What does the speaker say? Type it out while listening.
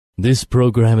This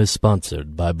program is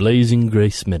sponsored by Blazing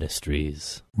Grace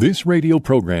Ministries. This radio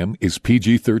program is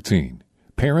PG-13.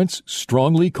 Parents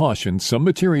strongly caution some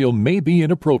material may be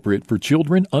inappropriate for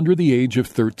children under the age of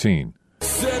 13.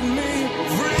 Set me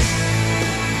free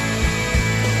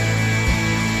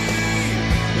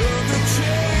of the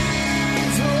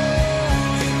chains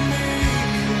holding me.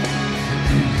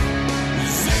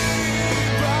 Is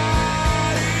anybody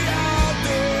out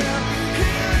there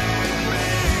hearing me?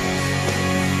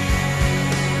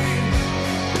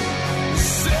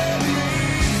 Set me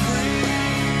free.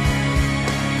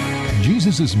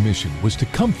 Jesus' mission was to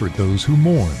comfort those who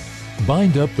mourn,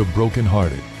 bind up the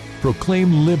brokenhearted,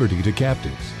 proclaim liberty to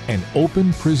captives, and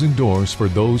open prison doors for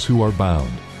those who are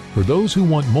bound. For those who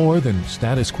want more than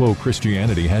status quo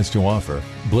Christianity has to offer,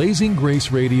 Blazing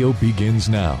Grace Radio begins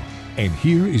now. And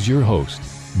here is your host,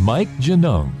 Mike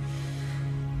Janung.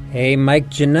 Hey, Mike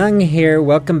Janung here.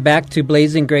 Welcome back to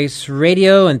Blazing Grace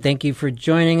Radio, and thank you for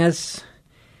joining us.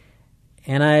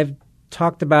 And I've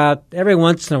talked about every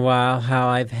once in a while how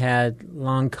I've had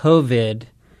long COVID.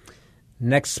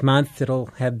 Next month, it'll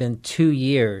have been 2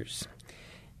 years.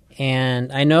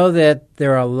 And I know that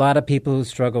there are a lot of people who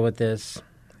struggle with this,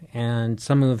 and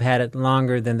some who have had it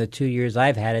longer than the 2 years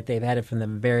I've had it. They've had it from the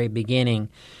very beginning.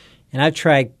 And I've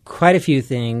tried quite a few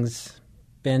things,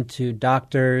 been to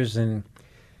doctors and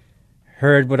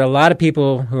heard what a lot of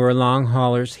people who are long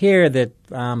haulers hear, that,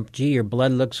 gee, your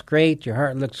blood looks great, your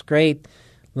heart looks great,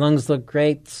 lungs look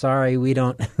great. Sorry, we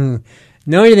don't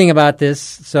know anything about this.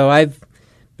 So I've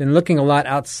been looking a lot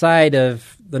outside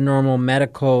of the normal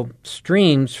medical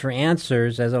streams for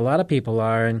answers, as a lot of people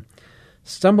are, and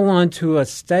stumble onto a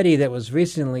study that was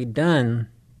recently done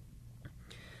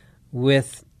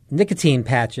with nicotine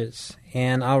patches.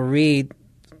 And I'll read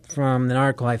from an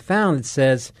article I found that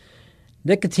says,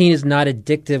 nicotine is not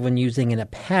addictive when using in a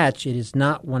patch. It is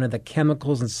not one of the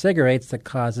chemicals in cigarettes that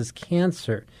causes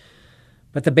cancer.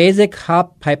 But the basic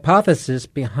hypothesis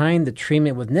behind the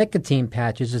treatment with nicotine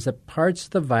patches is that parts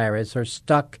of the virus are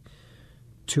stuck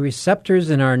to receptors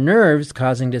in our nerves,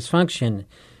 causing dysfunction.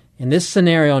 In this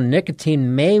scenario,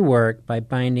 nicotine may work by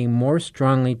binding more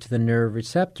strongly to the nerve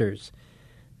receptors,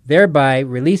 thereby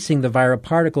releasing the viral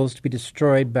particles to be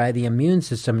destroyed by the immune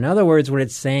system. In other words, what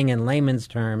it's saying in layman's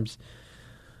terms,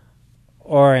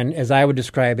 or as I would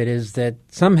describe it, is that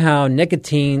somehow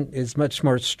nicotine is much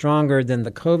more stronger than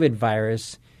the COVID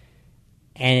virus,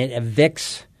 and it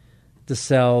evicts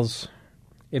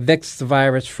the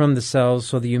virus from the cells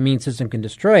so the immune system can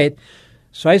destroy it.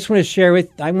 So I just want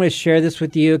to share this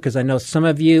with you, because I know some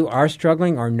of you are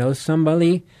struggling or know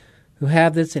somebody who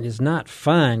have this. It is not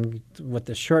fun with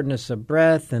the shortness of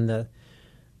breath and the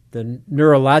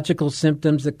neurological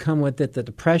symptoms that come with it, the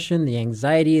depression, the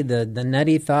anxiety, the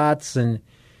nutty thoughts, and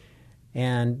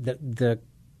the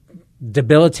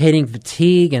debilitating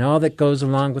fatigue and all that goes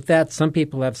along with that. Some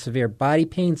people have severe body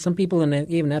pain. Some people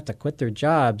even have to quit their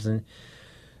jobs. And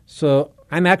so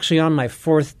I'm actually on my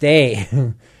fourth day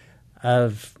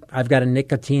I've got a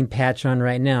nicotine patch on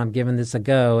right now. I'm giving this a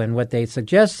go. And what they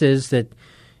suggest is that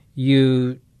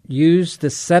you use the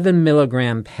 7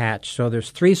 milligram patch. So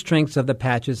there's 3 strengths of the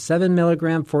patches, 7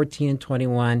 milligram, 14, and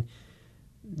 21.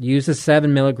 Use the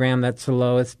 7 milligram, that's the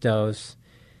lowest dose.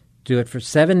 Do it for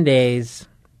 7 days,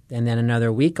 and then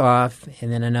another week off,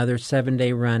 and then another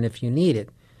 7-day run if you need it.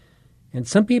 And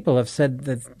some people have said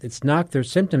that it's knocked their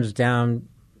symptoms down,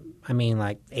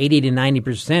 like 80 to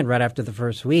 90% right after the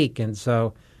first week. And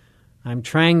so I'm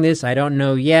trying this. I don't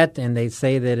know yet, and they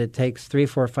say that it takes 3,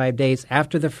 4, 5 days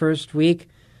after the first week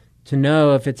to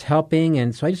know if it's helping.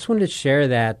 And so I just wanted to share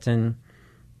that. And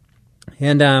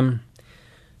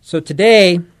so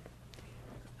today I'm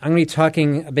going to be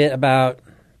talking a bit about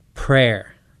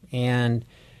prayer. And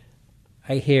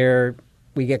I hear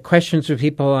we get questions from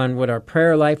people on what our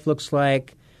prayer life looks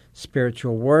like,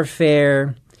 spiritual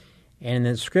warfare. And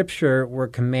in Scripture, we're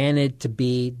commanded to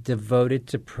be devoted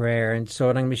to prayer. And so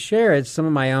what I'm going to share is some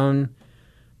of my own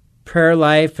prayer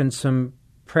life and some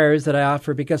prayers that I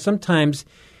offer, because sometimes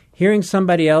hearing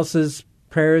somebody else's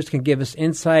prayers can give us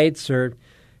insights or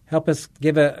help us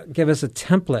give us a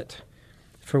template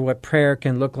for what prayer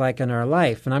can look like in our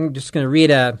life. And I'm just going to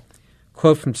read a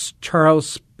quote from Charles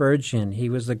Spurgeon. He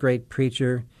was a great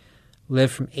preacher,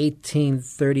 lived from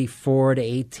 1834 to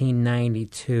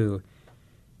 1892.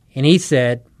 And he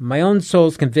said, "My own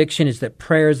soul's conviction is that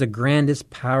prayer is the grandest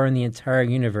power in the entire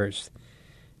universe,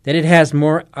 that it has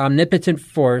more omnipotent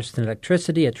force than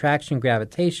electricity, attraction,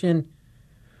 gravitation,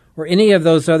 or any of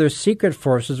those other secret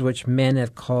forces which men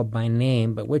have called by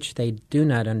name, but which they do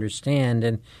not understand."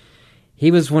 And he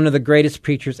was one of the greatest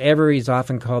preachers ever. He's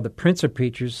often called the Prince of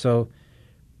Preachers, so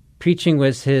preaching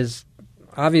was his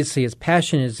obviously his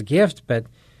passion is a gift, but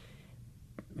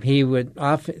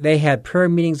they had prayer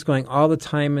meetings going all the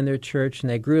time in their church, and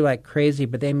they grew like crazy,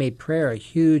 but they made prayer a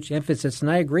huge emphasis,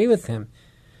 and I agree with him.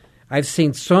 I've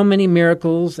seen so many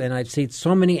miracles, and I've seen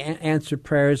so many answered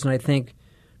prayers, and I think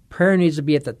prayer needs to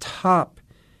be at the top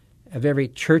of every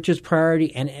church's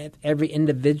priority and at every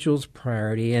individual's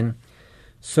priority. And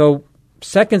so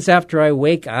seconds after I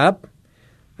wake up,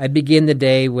 I begin the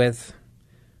day with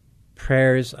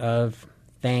prayers of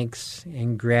thanks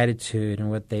and gratitude. And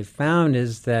what they found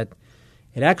is that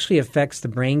it actually affects the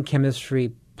brain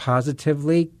chemistry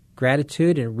positively,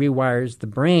 gratitude, and it rewires the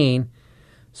brain.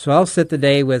 So I'll sit the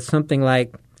day with something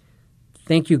like,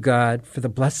 thank you, God, for the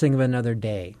blessing of another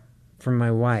day, for my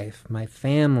wife, my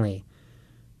family,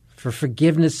 for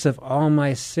forgiveness of all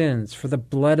my sins, for the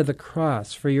blood of the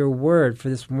cross, for your word, for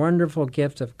this wonderful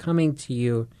gift of coming to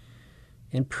you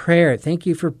in prayer. Thank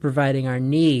you for providing our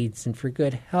needs and for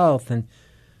good health. And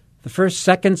the first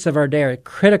seconds of our day are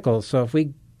critical. So if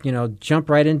we, jump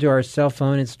right into our cell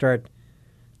phone and start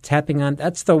tapping on,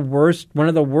 that's one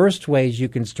of the worst ways you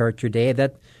can start your day.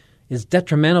 That is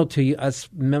detrimental to us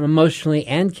emotionally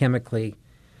and chemically.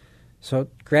 So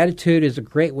gratitude is a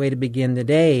great way to begin the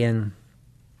day. And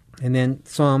then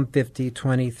Psalm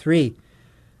 50:23,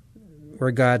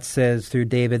 where God says through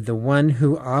David, the one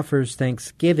who offers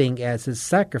thanksgiving as his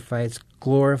sacrifice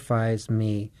glorifies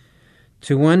me.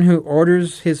 To one who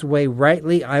orders his way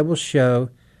rightly, I will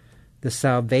show the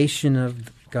salvation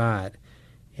of God.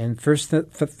 And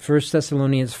 1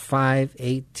 Thessalonians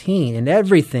 5:18, in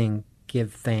everything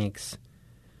give thanks,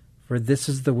 for this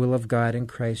is the will of God in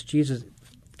Christ Jesus.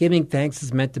 Giving thanks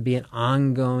is meant to be an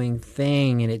ongoing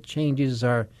thing, and it changes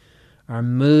our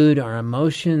mood, our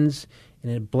emotions,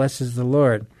 and it blesses the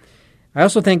Lord. I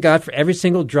also thank God for every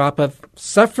single drop of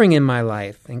suffering in my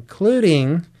life,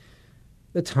 including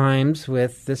the times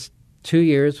with this 2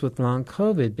 years with long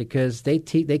COVID, because they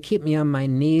keep me on my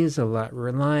knees a lot,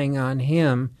 relying on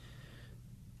Him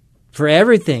for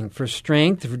everything, for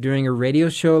strength, for doing a radio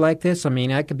show like this. I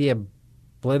mean, I could be a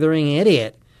blithering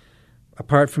idiot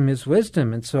apart from His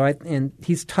wisdom, and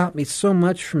He's taught me so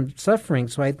much from suffering.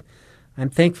 So I'm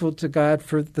thankful to God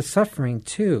for the suffering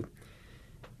too.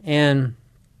 And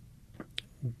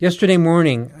yesterday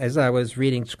morning, as I was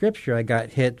reading Scripture, I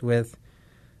got hit with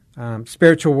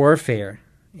spiritual warfare.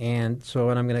 And so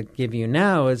what I'm going to give you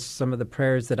now is some of the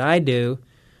prayers that I do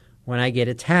when I get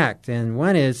attacked. And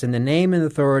one is, in the name and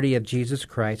authority of Jesus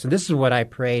Christ, and this is what I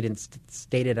prayed and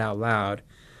stated out loud,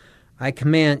 I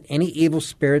command any evil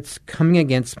spirits coming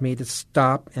against me to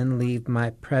stop and leave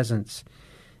my presence.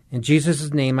 In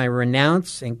Jesus' name, I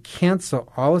renounce and cancel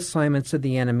all assignments of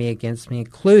the enemy against me,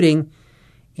 including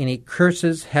any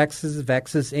curses, hexes,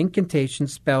 vexes,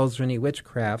 incantations, spells, or any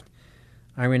witchcraft.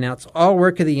 I renounce all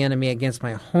work of the enemy against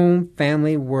my home,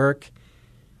 family, work,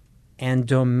 and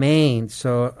domain.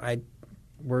 So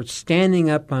we're standing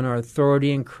up on our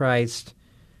authority in Christ,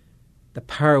 the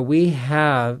power we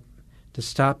have to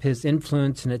stop his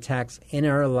influence and attacks in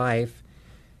our life.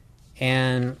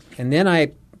 And then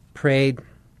I prayed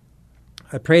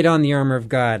on the armor of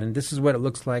God, and this is what it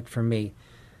looks like for me.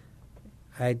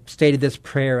 I stated this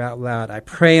prayer out loud. I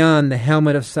pray on the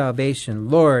helmet of salvation.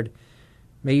 Lord,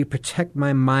 may you protect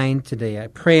my mind today. I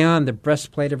pray on the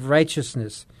breastplate of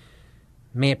righteousness.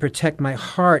 May it protect my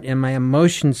heart and my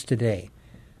emotions today.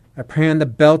 I pray on the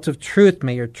belt of truth.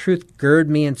 May your truth gird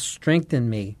me and strengthen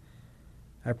me.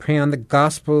 I pray on the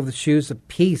gospel of the shoes of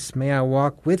peace. May I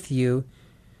walk with you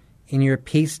in your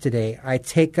peace today. I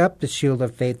take up the shield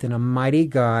of faith in a mighty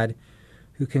God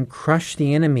who can crush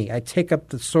the enemy. I take up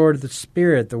the sword of the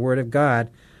Spirit, the word of God.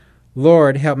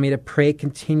 Lord, help me to pray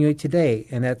continually today.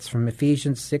 And that's from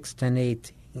Ephesians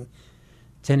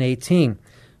 6:10-18.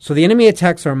 So the enemy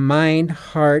attacks our mind,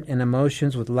 heart, and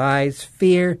emotions with lies,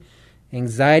 fear,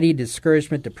 anxiety,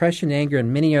 discouragement, depression, anger,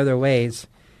 and many other ways.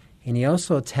 And he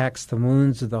also attacks the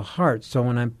wounds of the heart. So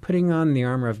when I'm putting on the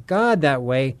armor of God that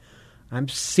way, I'm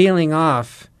sealing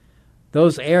off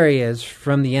those areas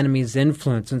from the enemy's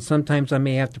influence. And sometimes I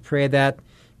may have to pray that,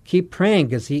 keep praying,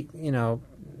 because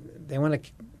they want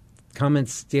to come and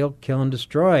steal, kill, and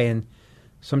destroy. And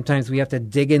sometimes we have to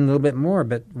dig in a little bit more,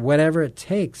 but whatever it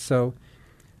takes. So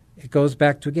it goes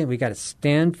back to, again, we got to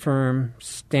stand firm,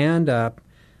 stand up,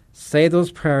 say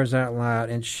those prayers out loud,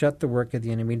 and shut the work of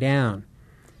the enemy down.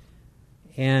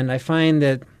 And I find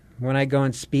that when I go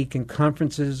and speak in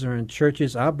conferences or in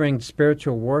churches, I'll bring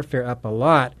spiritual warfare up a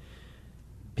lot,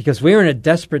 because we're in a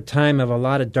desperate time of a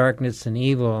lot of darkness and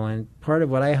evil. And part of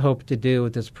what I hope to do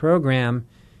with this program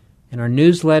and our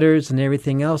newsletters and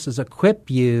everything else is equip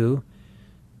you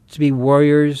to be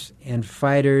warriors and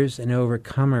fighters and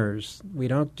overcomers. We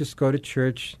don't just go to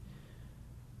church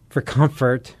for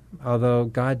comfort, although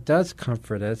God does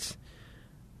comfort us.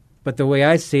 But the way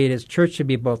I see it is church should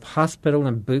be both hospital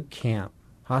and boot camp.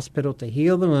 Hospital to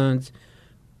heal the wounds,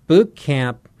 boot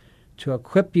camp to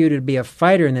equip you to be a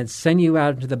fighter and then send you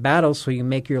out into the battle so you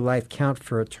make your life count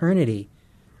for eternity.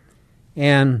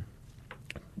 And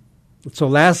so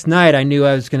last night I knew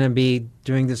I was going to be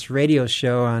doing this radio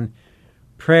show on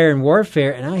prayer and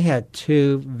warfare, and I had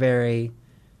two very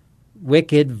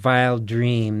wicked, vile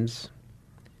dreams.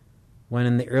 One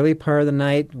in the early part of the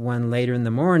night, one later in the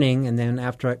morning, and then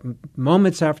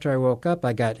moments after I woke up,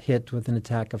 I got hit with an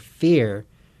attack of fear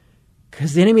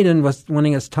because the enemy was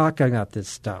wanting us talking about this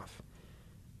stuff.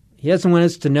 He doesn't want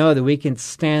us to know that we can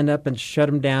stand up and shut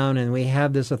him down and we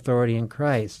have this authority in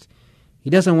Christ.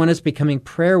 He doesn't want us becoming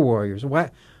prayer warriors.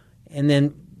 Why? And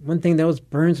then one thing that always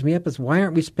burns me up is, why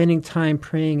aren't we spending time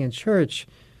praying in church?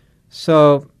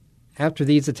 So after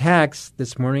these attacks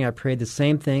this morning, I prayed the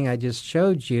same thing I just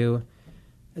showed you.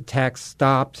 Attacks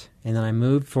stopped, and then I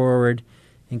moved forward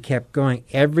and kept going.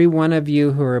 Every one of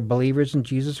you who are believers in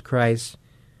Jesus Christ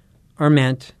are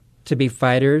meant to be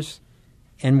fighters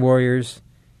and warriors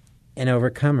and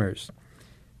overcomers.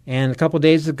 And a couple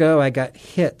days ago, I got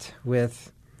hit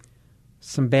with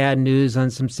some bad news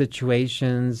on some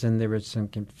situations, and there was some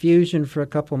confusion for a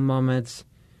couple moments.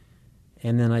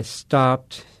 And then I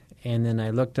stopped, and then I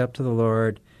looked up to the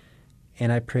Lord,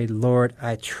 and I prayed, Lord,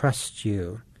 I trust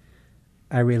you.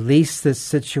 I release this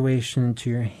situation into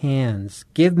your hands.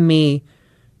 Give me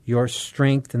your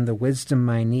strength and the wisdom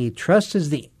I need. Trust is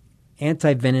the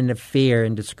anti-venom of fear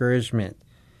and discouragement.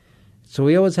 So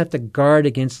we always have to guard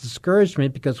against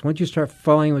discouragement, because once you start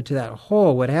falling into that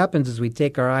hole, what happens is we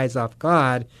take our eyes off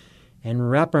God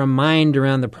and wrap our mind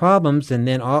around the problems, and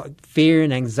then all fear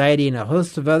and anxiety and a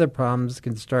host of other problems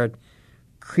can start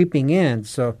creeping in.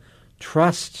 So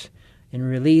trust and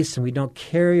release, and we don't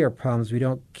carry our problems, we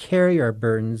don't carry our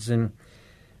burdens, and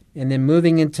then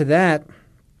moving into that,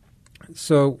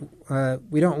 so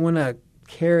we don't want to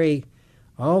carry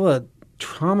all the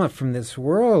trauma from this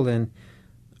world, and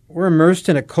we're immersed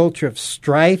in a culture of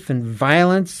strife and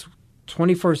violence,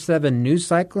 24/7 news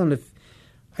cycle, and if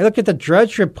I look at the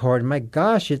Drudge Report, my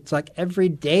gosh, it's like every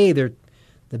day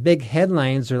the big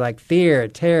headlines are like fear,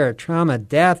 terror, trauma,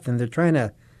 death, and they're trying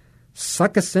to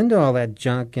suck us into all that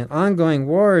junk, and ongoing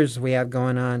wars we have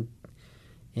going on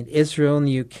in Israel and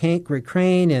the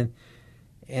Ukraine,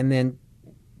 and then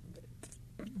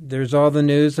there's all the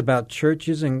news about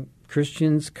churches and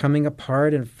Christians coming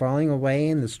apart and falling away,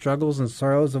 and the struggles and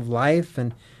sorrows of life,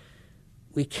 and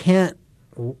we can't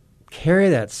carry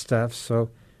that stuff. So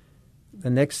the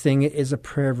next thing is a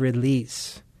prayer of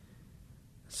release.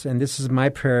 And this is my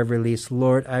prayer of release.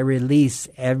 Lord, I release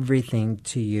everything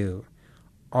to you.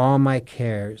 All my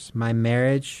cares, my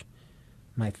marriage,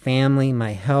 my family,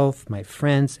 my health, my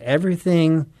friends,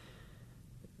 everything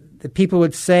that people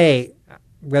would say,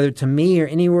 whether to me or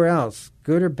anywhere else,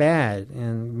 good or bad.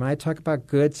 And when I talk about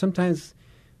good, sometimes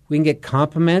we can get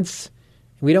compliments.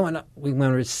 We want to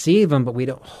receive them, but we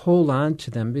don't hold on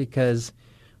to them, because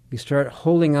we start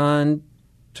holding on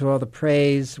to all the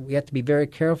praise. We have to be very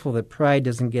careful that pride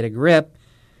doesn't get a grip.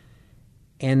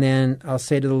 And then I'll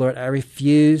say to the Lord, I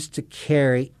refuse to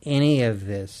carry any of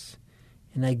this,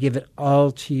 and I give it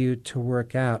all to you to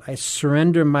work out. I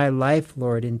surrender my life,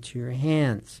 Lord, into your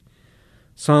hands.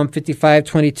 Psalm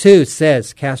 55:22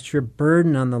 says, cast your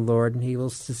burden on the Lord, and he will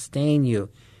sustain you.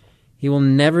 He will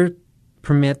never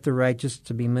permit the righteous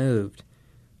to be moved.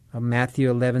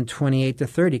 Matthew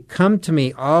 11:28-30, come to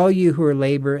me, all you who are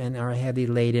labor and are heavy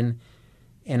laden,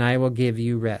 and I will give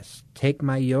you rest. Take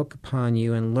my yoke upon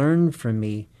you and learn from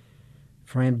me,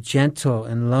 for I am gentle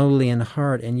and lowly in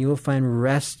heart, and you will find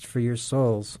rest for your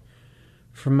souls.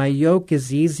 For my yoke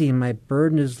is easy and my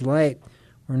burden is light.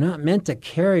 We're not meant to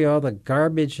carry all the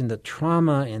garbage and the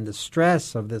trauma and the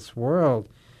stress of this world.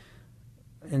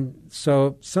 And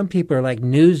so some people are like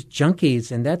news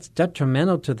junkies, and that's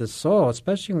detrimental to the soul,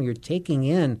 especially when you're taking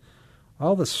in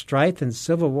all the strife and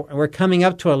civil war. We're coming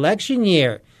up to election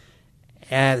year.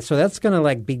 So that's going to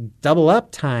like be double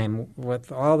up time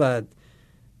with all the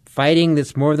fighting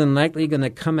that's more than likely going to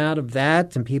come out of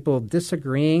that, and people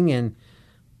disagreeing, and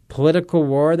political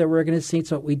war that we're going to see.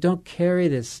 So we don't carry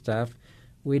this stuff.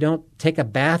 We don't take a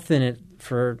bath in it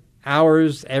for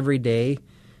hours every day.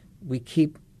 We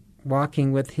keep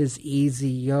walking with his easy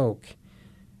yoke.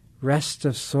 Rest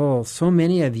of soul. So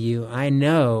many of you, I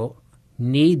know,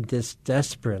 need this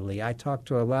desperately. I talk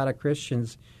to a lot of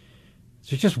Christians.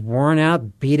 They're just worn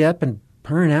out, beat up, and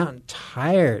burned out and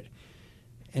tired.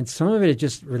 And some of it is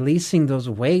just releasing those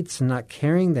weights and not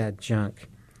carrying that junk.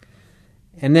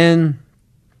 And then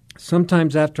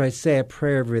sometimes after I say a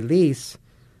prayer of release,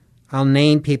 I'll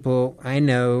name people I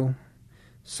know.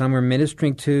 Some we're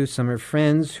ministering to, some are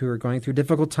friends who are going through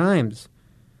difficult times.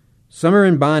 Some are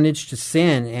in bondage to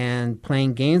sin and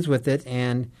playing games with it,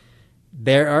 and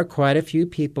there are quite a few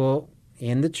people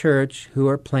in the church who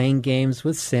are playing games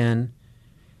with sin.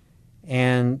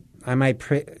 And I might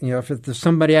pray, if there's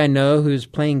somebody I know who's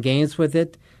playing games with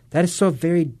it, that is so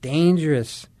very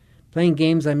dangerous. Playing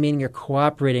games, I mean you're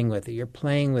cooperating with it, you're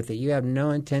playing with it, you have no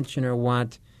intention or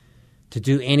want to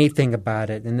do anything about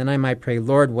it. And then I might pray,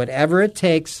 Lord, whatever it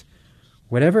takes,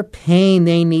 whatever pain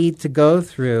they need to go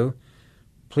through,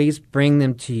 please bring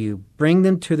them to you. Bring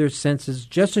them to their senses,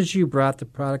 just as you brought the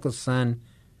prodigal son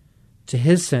to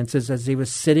his senses as he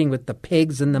was sitting with the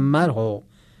pigs in the mud hole.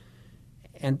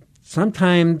 And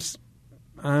sometimes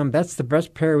that's the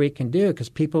best prayer we can do,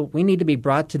 because we need to be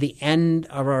brought to the end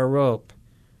of our rope,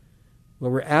 where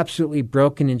we're absolutely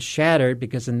broken and shattered,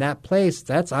 because in that place,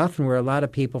 that's often where a lot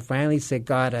of people finally say,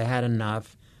 God, I had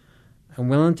enough. I'm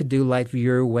willing to do life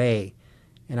your way.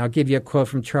 And I'll give you a quote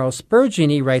from Charles Spurgeon.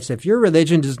 He writes, if your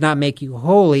religion does not make you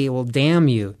holy, it will damn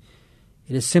you.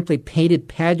 It is simply painted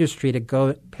pageantry to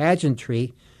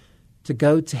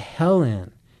go to hell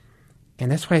in.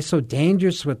 And that's why it's so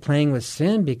dangerous with playing with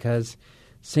sin, because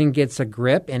sin gets a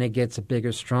grip and it gets a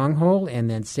bigger stronghold, and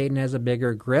then Satan has a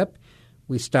bigger grip.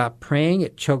 We stop praying,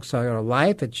 it chokes out our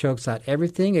life, it chokes out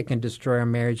everything. It can destroy our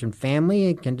marriage and family,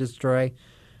 it can destroy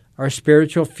our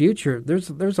spiritual future.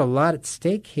 There's a lot at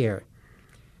stake here.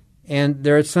 And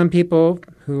there are some people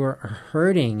who are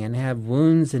hurting and have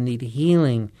wounds and need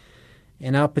healing.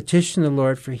 And I'll petition the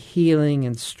Lord for healing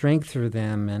and strength through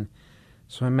them. And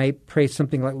so I might pray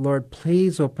something like, Lord,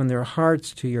 please open their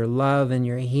hearts to your love and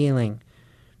your healing.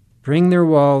 Bring their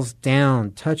walls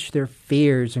down, touch their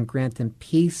fears, and grant them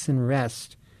peace and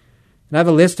rest. And I have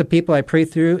a list of people I pray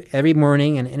through every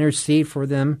morning and intercede for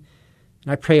them.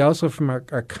 And I pray also from our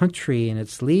country and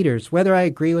its leaders. Whether I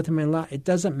agree with them or not, it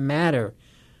doesn't matter.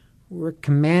 We're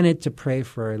commanded to pray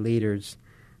for our leaders.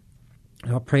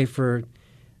 I'll pray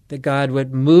that God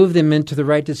would move them into the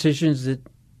right decisions that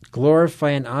glorify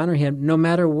and honor him, no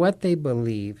matter what they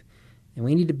believe. And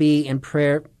we need to be in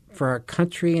prayer for our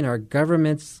country and our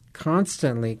governments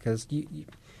constantly, because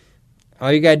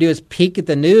all you got to do is peek at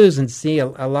the news and see a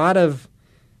lot of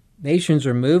nations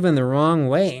are moving the wrong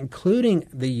way, including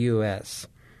the U.S.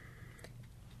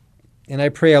 And I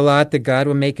pray a lot that God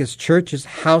will make his churches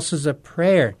houses of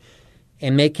prayer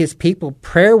and make his people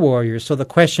prayer warriors. So the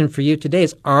question for you today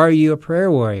is, are you a prayer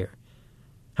warrior?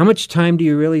 How much time do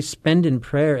you really spend in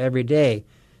prayer every day?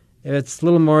 If it's a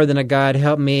little more than a God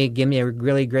help me, give me a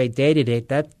really great day today,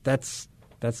 that's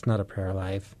not a prayer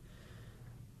life.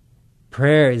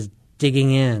 Prayer is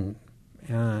digging in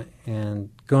and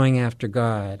going after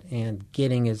God and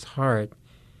getting his heart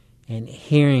and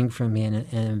hearing from him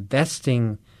and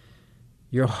investing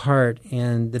your heart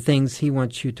in the things he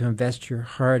wants you to invest your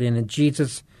heart in. And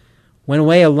Jesus went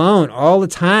away alone all the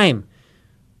time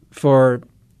for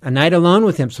a night alone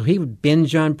with him. So he would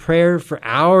binge on prayer for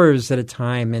hours at a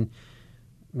time. And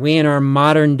we in our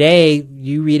modern day,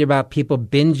 you read about people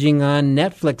binging on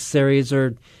Netflix series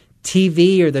or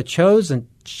TV or The Chosen.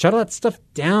 Shut all that stuff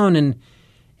down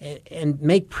and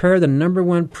make prayer the number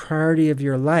one priority of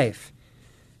your life.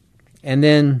 And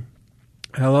then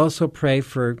I'll also pray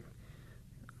for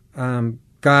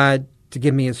God to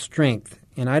give me his strength.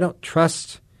 And I don't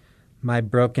trust my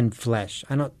broken flesh.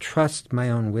 I don't trust my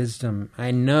own wisdom.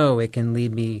 I know it can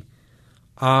lead me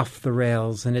off the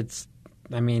rails. And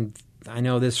I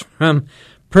know this from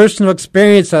personal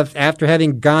experience after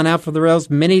having gone off of the rails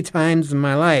many times in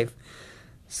my life.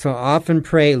 So often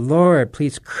pray, Lord,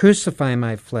 please crucify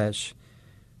my flesh,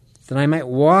 that I might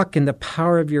walk in the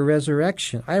power of your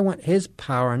resurrection. I want his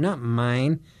power, not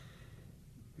mine.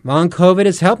 Long COVID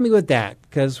has helped me with that,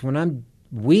 because when I'm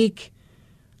weak,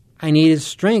 I need his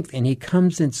strength, and he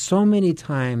comes in so many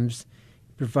times,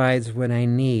 provides what I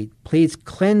need. Please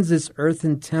cleanse this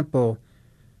earthen temple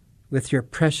with your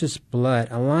precious blood.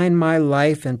 Align my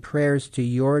life and prayers to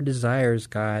your desires,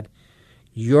 God.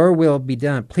 Your will be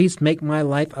done. Please make my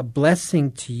life a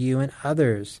blessing to you and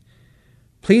others.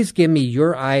 Please give me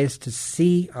your eyes to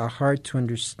see, a heart to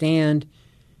understand,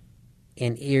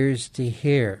 and ears to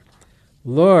hear.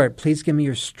 Lord, please give me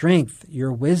your strength,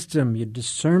 your wisdom, your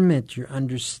discernment, your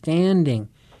understanding,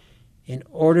 and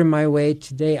order my way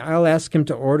today. I'll ask him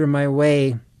to order my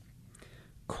way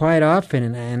quite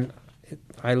often, and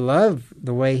I love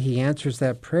the way he answers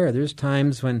that prayer. There's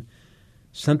times when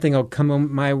something will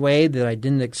come my way that I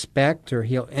didn't expect, or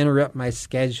he'll interrupt my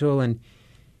schedule, and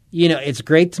It's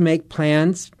great to make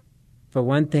plans, but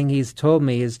one thing he's told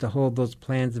me is to hold those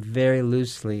plans very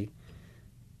loosely,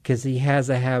 because he has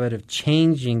a habit of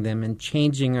changing them and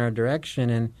changing our direction.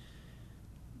 And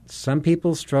some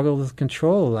people struggle with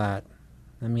control a lot.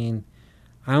 I mean,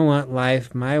 I want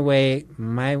life my way,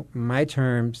 my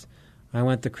terms. I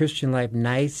want the Christian life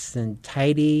nice and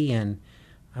tidy, and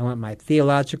I want my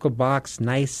theological box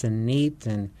nice and neat,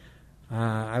 and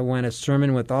I want a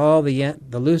sermon with all the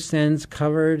loose ends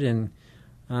covered, and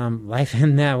life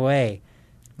in that way.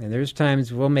 And there's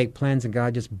times we'll make plans and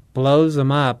God just blows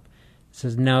them up.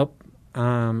 Says, nope,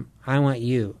 I want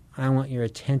you. I want your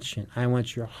attention. I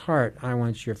want your heart. I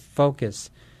want your focus.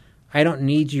 I don't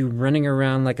need you running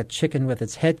around like a chicken with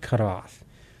its head cut off.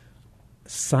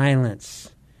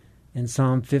 Silence. In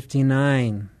Psalm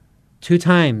 59, 2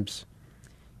 times,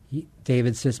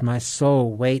 David says, my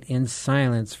soul, wait in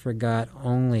silence for God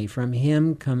only. From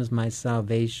him comes my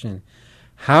salvation.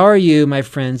 How are you, my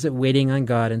friends, at waiting on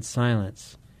God in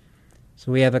silence?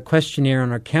 So we have a questionnaire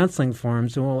on our counseling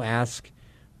forms, and we'll ask,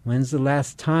 when's the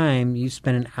last time you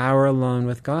spent an hour alone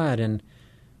with God? And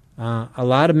a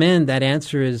lot of men, that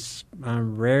answer is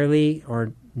rarely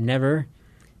or never.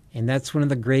 And that's one of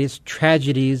the greatest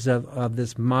tragedies of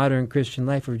this modern Christian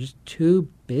life. We're just too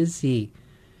busy.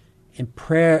 And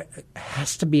prayer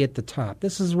has to be at the top.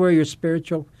 This is where your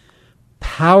spiritual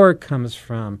power comes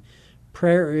from.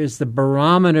 Prayer is the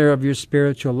barometer of your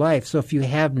spiritual life. So if you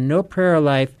have no prayer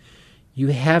life, you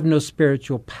have no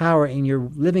spiritual power, and you're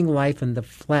living life in the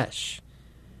flesh.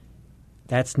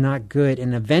 That's not good.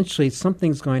 And eventually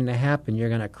something's going to happen. You're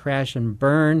going to crash and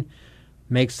burn,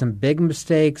 make some big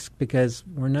mistakes, because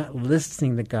we're not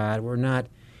listening to God. We're not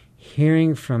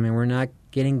hearing from him. We're not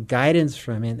getting guidance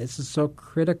from him. This is so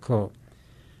critical,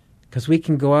 because we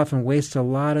can go off and waste a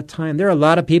lot of time. There are a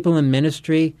lot of people in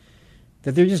ministry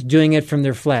that they're just doing it from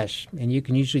their flesh, and you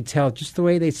can usually tell just the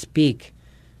way they speak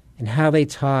and how they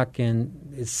talk,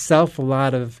 and it's self a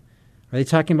lot of, are they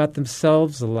talking about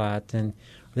themselves a lot, and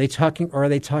are they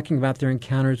talking about their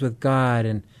encounters with God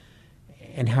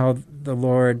and how the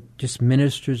Lord just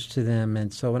ministers to them.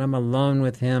 And so when I'm alone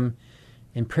with him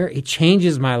in prayer, he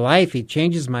changes my life, he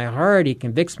changes my heart, he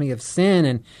convicts me of sin,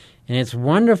 and it's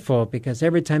wonderful, because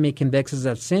every time he convicts us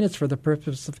of sin, it's for the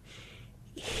purpose of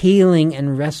healing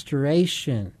and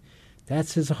restoration.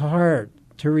 That's his heart,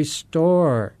 to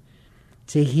restore,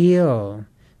 to heal,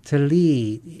 to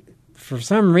lead. For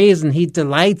some reason, he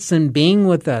delights in being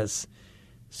with us.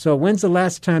 So when's the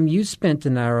last time you spent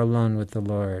an hour alone with the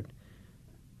Lord?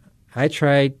 I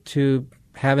try to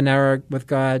have an hour with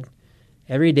God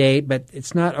every day, but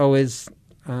it's not always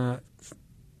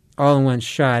all in one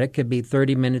shot. It could be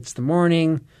 30 minutes in the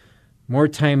morning, more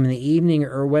time in the evening,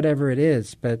 or whatever it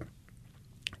is. But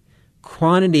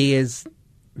quantity is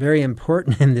very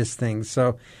important in this thing. So,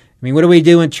 I mean, what do we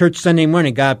do in church Sunday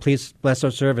morning? God, please bless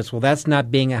our service. Well, that's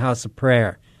not being a house of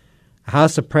prayer. A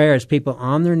house of prayer is people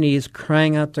on their knees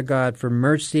crying out to God for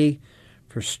mercy,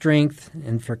 for strength,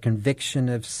 and for conviction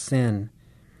of sin.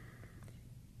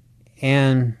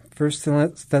 And 1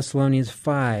 Thessalonians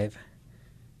 5,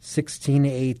 16 to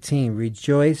 18,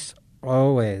 rejoice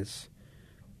always,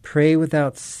 pray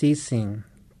without ceasing,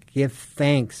 give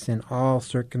thanks in all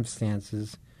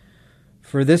circumstances,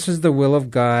 for this is the will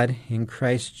of God in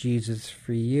Christ Jesus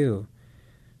for you.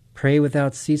 Pray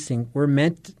without ceasing. We're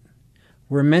meant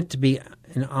to be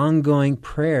an ongoing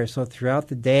prayer. So throughout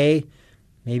the day,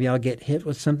 maybe I'll get hit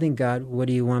with something. God, what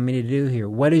do you want me to do here?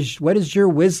 What is your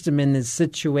wisdom in this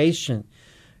situation?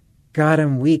 God,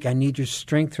 I'm weak. I need your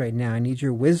strength right now. I need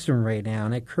your wisdom right now.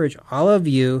 And I encourage all of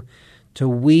you to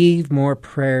weave more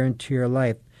prayer into your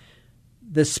life.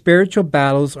 The spiritual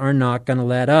battles are not going to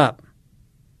let up.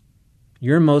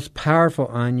 You're most powerful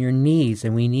on your knees,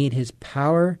 and we need his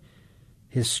power,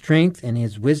 his strength, and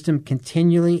his wisdom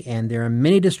continually. And there are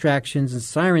many distractions and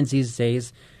sirens these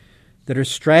days that are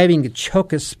striving to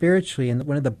choke us spiritually. And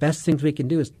one of the best things we can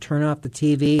do is turn off the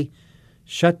TV,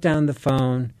 shut down the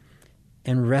phone,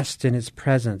 and rest in his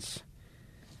presence.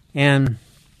 And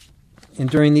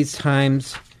during these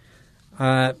times,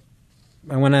 I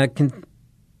want to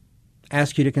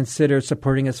ask you to consider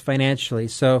supporting us financially.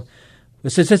 So the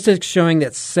statistics showing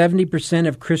that 70%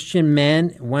 of Christian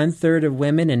men, 1/3 of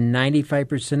women, and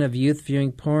 95% of youth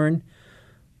viewing porn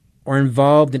are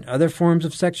involved in other forms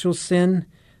of sexual sin.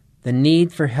 The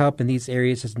need for help in these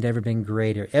areas has never been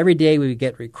greater. Every day we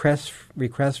get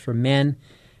requests from men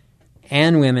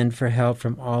and women for help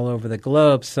from all over the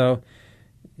globe. So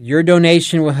your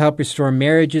donation will help restore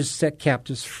marriages, set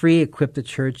captives free, equip the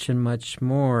church, and much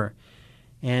more.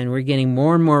 And we're getting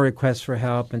more and more requests for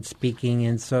help and speaking,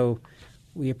 and so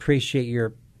we appreciate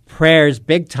your prayers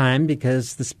big time,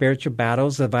 because the spiritual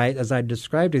battles, as I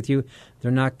described with you,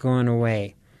 they're not going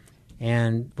away.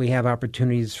 And we have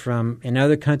opportunities in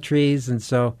other countries, and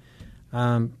so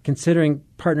considering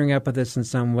partnering up with us in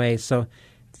some way. So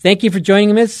thank you for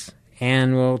joining us,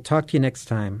 and we'll talk to you next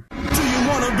time. Do you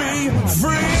want to be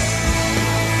free?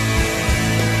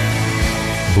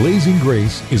 Blazing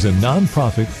Grace is a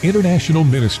non-profit international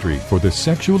ministry for the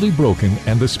sexually broken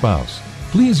and the spouse.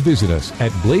 Please visit us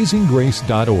at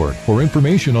blazinggrace.org for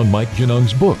information on Mike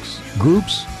Genung's books,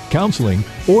 groups, counseling,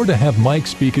 or to have Mike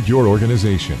speak at your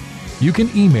organization. You can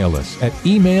email us at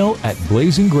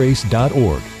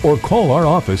email@blazinggrace.org or call our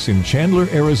office in Chandler,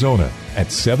 Arizona at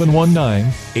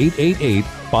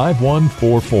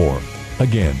 719-888-5144.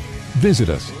 Again, visit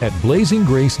us at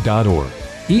blazinggrace.org.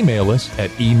 Email us at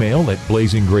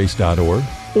email@blazinggrace.org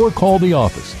or call the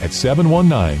office at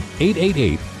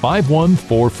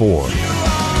 719-888-5144.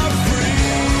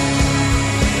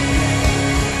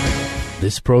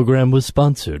 This program was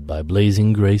sponsored by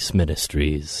Blazing Grace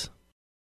Ministries.